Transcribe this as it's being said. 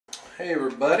Hey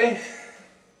everybody,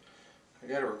 I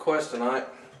got a request tonight,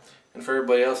 and for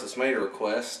everybody else that's made a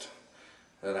request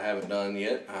that I haven't done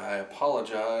yet, I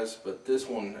apologize, but this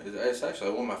one it's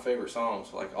actually one of my favorite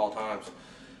songs, like all times,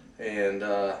 and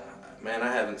man,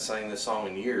 I haven't sang this song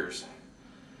in years,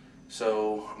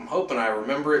 so I'm hoping I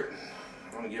remember it.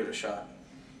 I'm gonna give it a shot.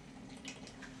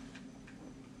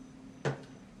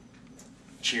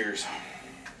 Cheers.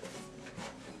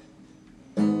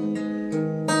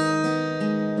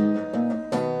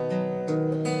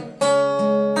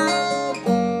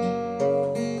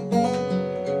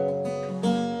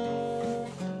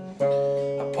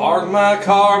 Parked my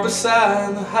car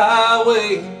beside the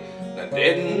highway, and I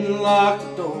didn't lock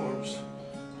the doors.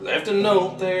 Left a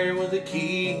note there with the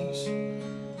keys.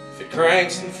 If it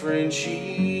cranks and friend,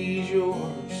 she's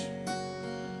yours.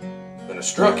 Then I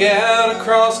struck out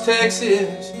across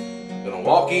Texas, gonna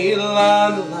walk it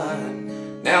line to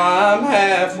line. Now I'm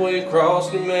halfway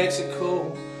across New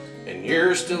Mexico, and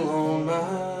you're still on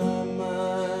my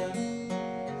mind.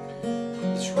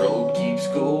 This road keeps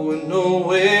going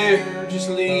nowhere, just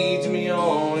leads me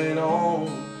on and on,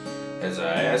 as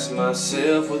I ask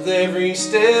myself with every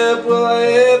step, will I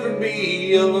ever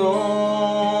be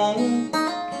alone?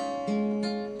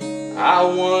 I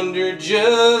wonder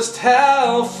just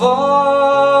how far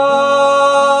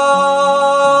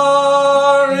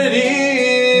it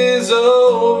is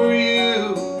over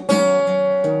you.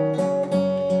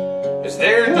 Is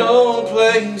there no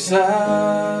place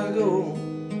I go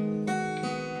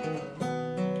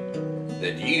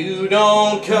that you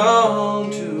don't come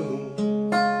to?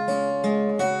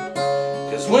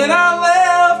 'Cause when I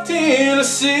left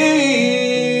Tennessee,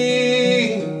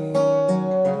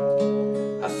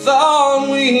 I thought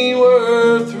we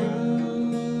were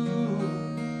through,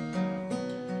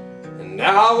 and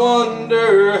I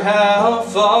wonder how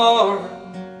far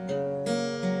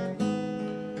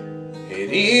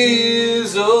it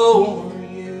is over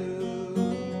you.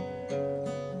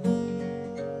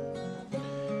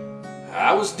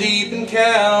 I was deep in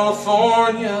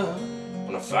California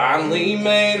when I finally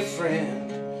made a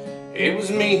friend. It was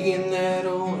me and that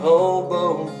old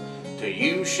hobo till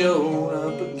you showed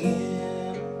up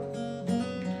again.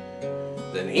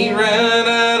 Then he ran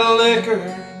out of liquor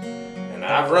and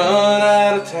I've run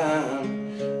out of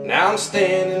time. Now I'm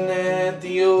standing at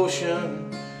the ocean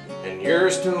and you're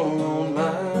still on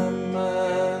my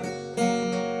mind.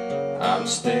 I'm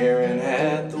staring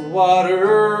at the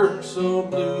water so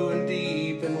blue and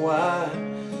deep and wide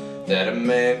that a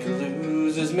man could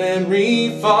lose his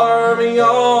memory far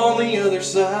beyond the other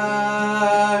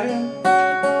side.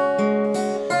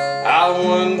 I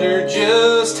wonder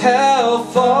just how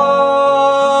far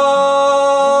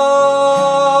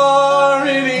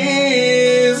it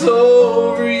is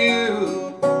over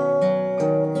you.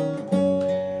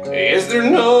 Is there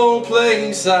no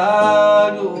place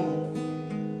I go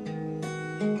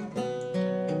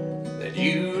that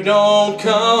you don't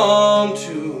come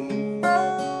to?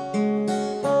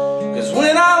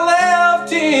 When I left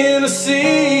Tennessee,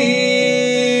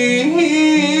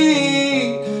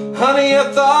 honey, I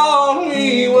thought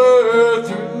we were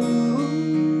through.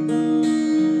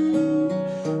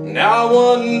 Now I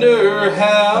wonder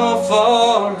how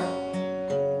far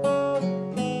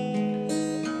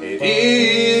it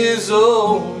is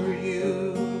over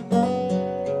you.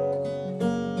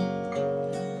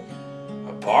 I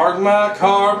parked my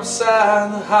car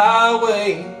beside the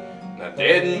highway, and I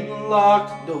didn't lock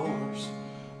the doors.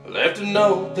 I left a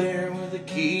note there with the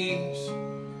keys.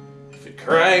 If it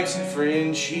cranks and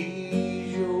friend, she's